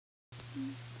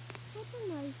What a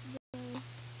nice day.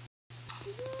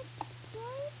 Is it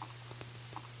bright?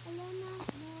 Elena, no,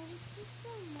 it's just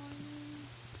the morning.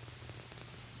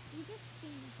 We just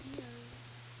came here.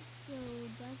 So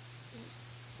that's it.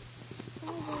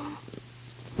 Bye then.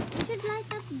 We should light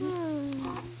up the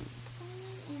fire.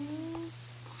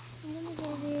 I'm gonna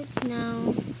get it now.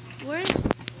 Where?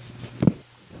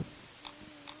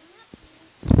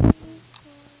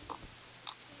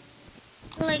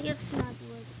 Like it's not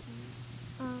working.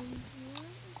 No.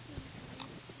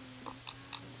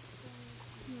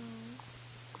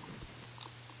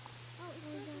 Oh, it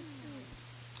doesn't.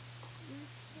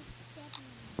 Let's just step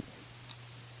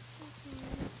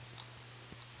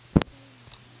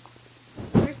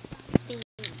now. Birthday.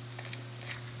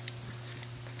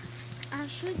 I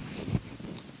should.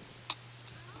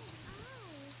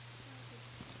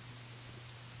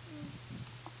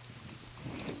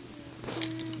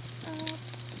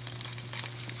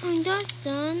 I'm just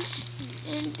done,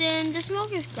 and then the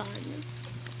smoke is gone.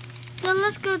 So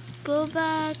let's go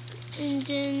back and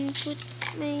then put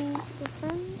my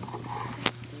different.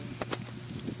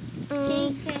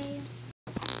 Okay.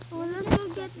 Oh, let's go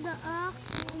get the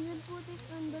axe and then put it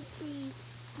on the tree.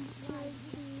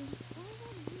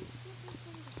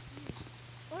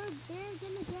 Or they're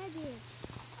gonna get it.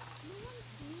 No one's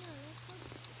here.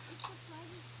 It's a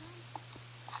private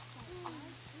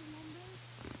campsite, remember?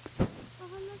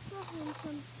 Okay, let's go hunt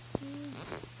some food.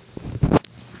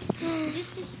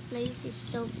 This place is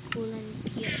so cool and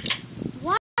cute.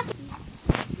 What?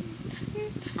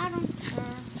 I don't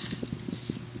care.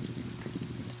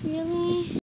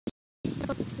 Really?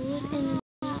 Got food and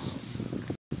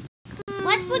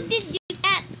what food did you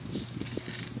get?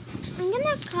 I'm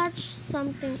gonna catch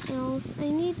something else. I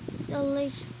need a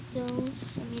lake though. I'm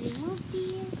eating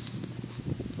movies.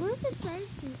 Where's the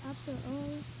turkey after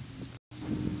all?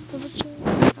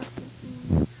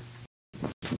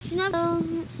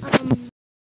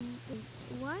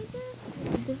 Why the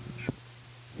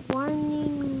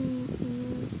warning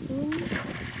soon?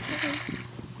 Okay.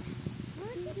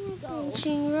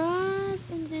 Fishing rod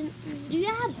and then do you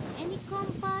have any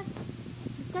compass?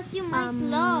 Because you might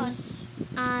lose.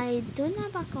 I don't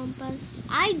have a compass.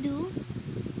 I do.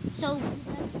 So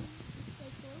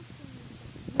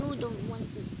you don't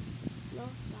want to lose,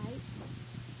 right?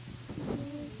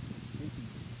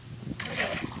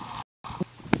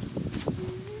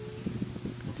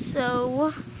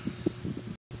 So,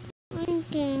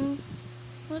 thinking,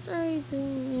 what are you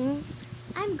doing?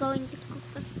 I'm going to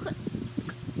cook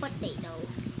potato.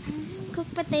 Cook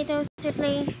potatoes,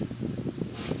 seriously.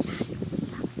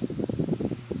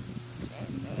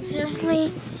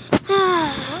 Seriously.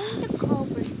 I'm going to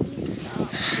cover this up.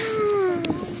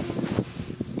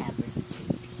 Ever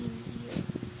since him here,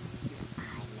 I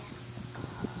messed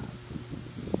up.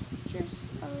 Just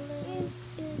a little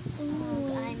bit.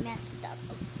 I messed up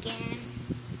again.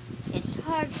 It's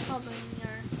hard covering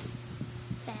your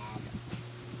bed.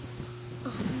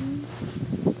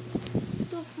 Let's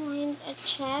go find a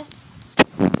chest.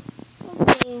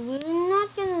 Okay, we're not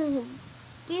gonna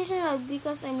fishing rod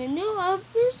because I'm a new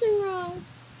fishing rod.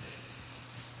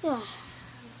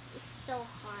 It's so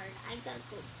hard. I gotta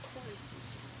go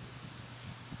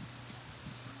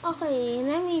for okay,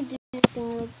 let me do this thing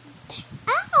with.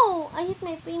 Ow! I hit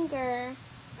my finger. Oh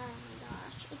my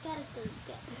gosh, I gotta go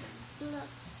get some. Look.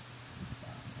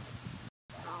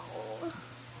 Oh.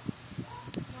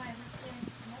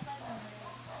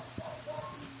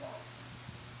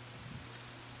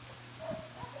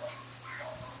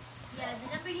 Yeah, the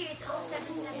number here is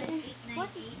 077898401. What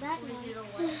is that?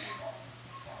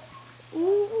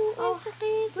 Oh, It's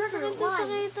sakit.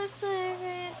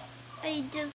 I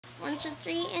just punched a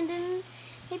tree and then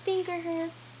my finger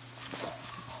hurt.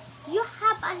 You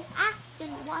have an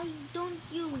accident. Why don't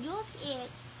you use it?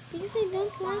 Because I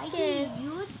don't like it. Why do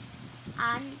you use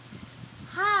an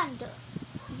hand?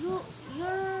 Your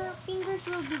fingers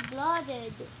will be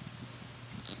blooded. okay.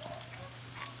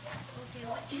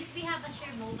 What should we have as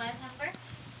your mobile number?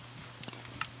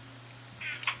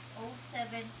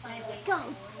 07584. Go,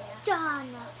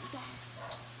 Donna. Yes.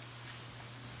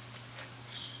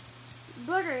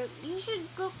 Brother, you should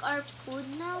cook our food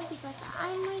now because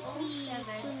I might be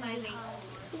soon be hungry.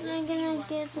 Because I'm gonna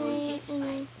get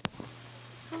my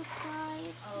outside.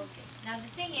 Okay. Now the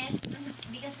thing is,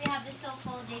 because we have the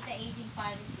so-called data aging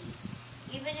policy,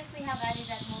 even if we have added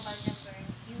that mobile number,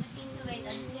 you would need to wait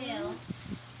until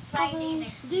Friday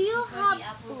next Do week you before have the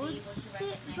app will be able to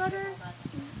recognize butter? your mobile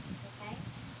number. Okay?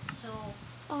 So,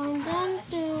 I'm done at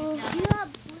to. this point You now,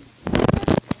 have food. I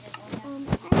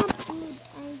have food.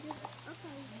 I just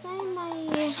sign my.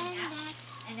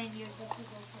 and then you're good to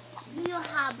go for it. Do you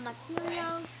have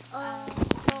materials or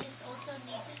You just also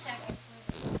need to check if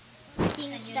we're things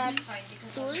send you a that new card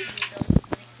because tools? obviously those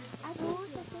don't exist. I think you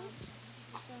have.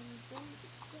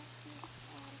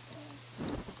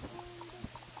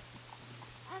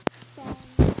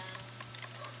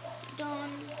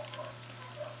 Don't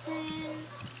then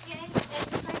Yeah, and the card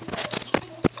is, you can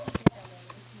just keep it away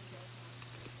if you don't want.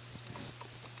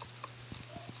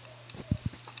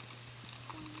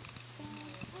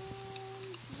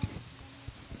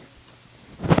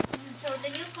 So the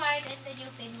new card and the new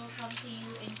pin will come to you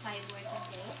in 5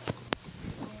 working days.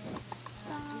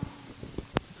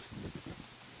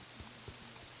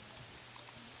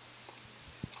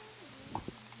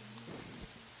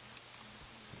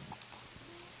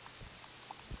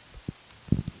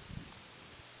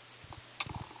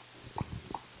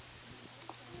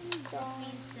 That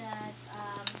means that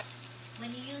when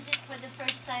you use it for the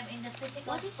first time in the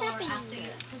physical What is store happening after you,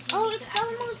 there? because you Oh, need it's to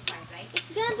activate almost- the card, right?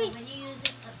 it's gonna So be. when you use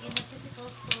it in the physical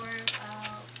store,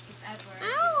 if ever Ow!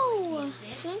 you use it,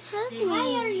 Don't hurt then me. Why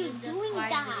you are you use the doing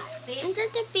card that? with its pin I'm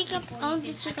trying to pick up before all you the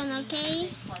can chicken, actually okay?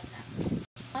 use it contact this.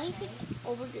 Why is it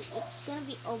over the? It's gonna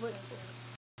be over.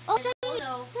 Oh, and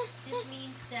also, this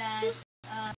means that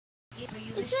if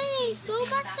you wish It's to raining. change the Go pin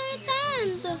back back to to your your tent.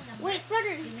 original number, Wait,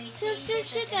 brother. you may Here's change your it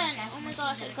at chicken. any cash Oh my machine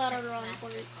gosh, I that gotta accepts run for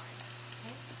it. MasterCard.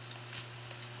 Okay?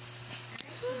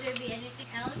 Would there be anything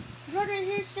else? Brother,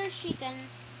 here's your chicken.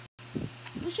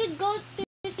 We should go to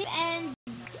sleep and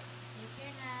Take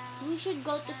care now. we should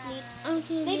go to sleep.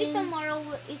 Okay, Maybe then. tomorrow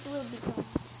it will be gone.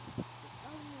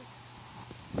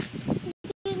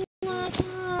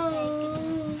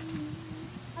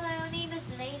 Hello, name is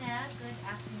Lena. Good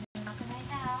afternoon. How can I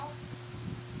help?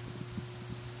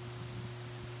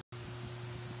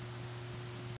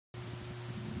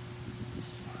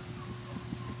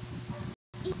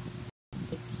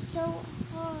 It's so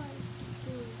hard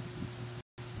to do.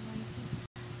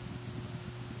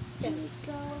 There we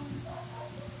go.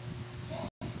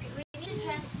 We need to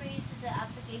transfer you to the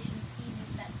application scheme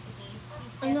if that's the case.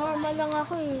 Please stay on the Normal line. lang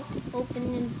ako eh. Open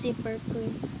yung zipper ko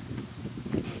eh.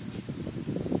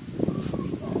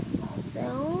 So,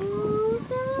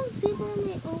 zipper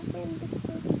may open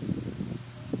because...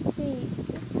 Wait.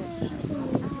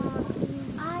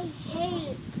 I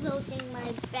hate closing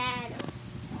my bed.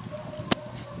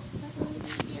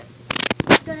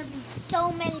 There's gonna be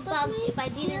so many bugs if I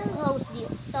didn't close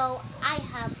this, so I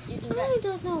have to do I that.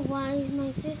 don't know why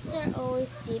my sister always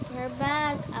zip her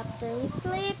bag after we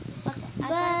sleep. But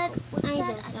But put I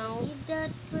that. don't know. I need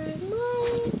that first. My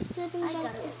sleeping I bag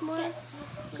gotta is more get this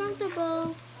thing.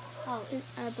 comfortable. Oh,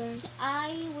 It's ever.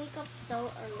 I wake up so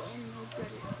early and my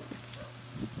brother.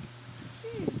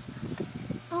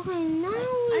 Okay, now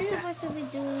we're Are you- supposed to be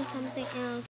doing something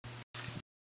else.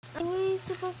 Are we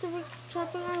supposed to be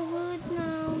chopping our wood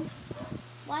now?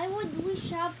 Why would we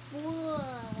shop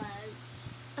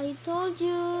woods? I told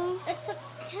you. It's a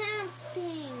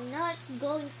camping, not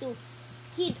going to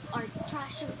hid or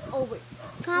trash it over.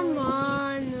 Come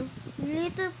on,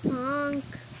 little punk.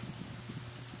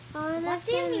 Oh, What let's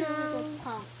do you go mean, now. little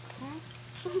punk? Huh?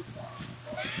 Come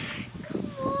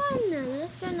on,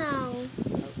 let's go now.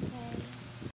 Okay.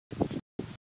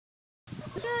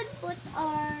 We should put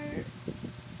our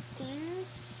things.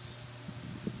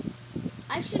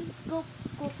 I should go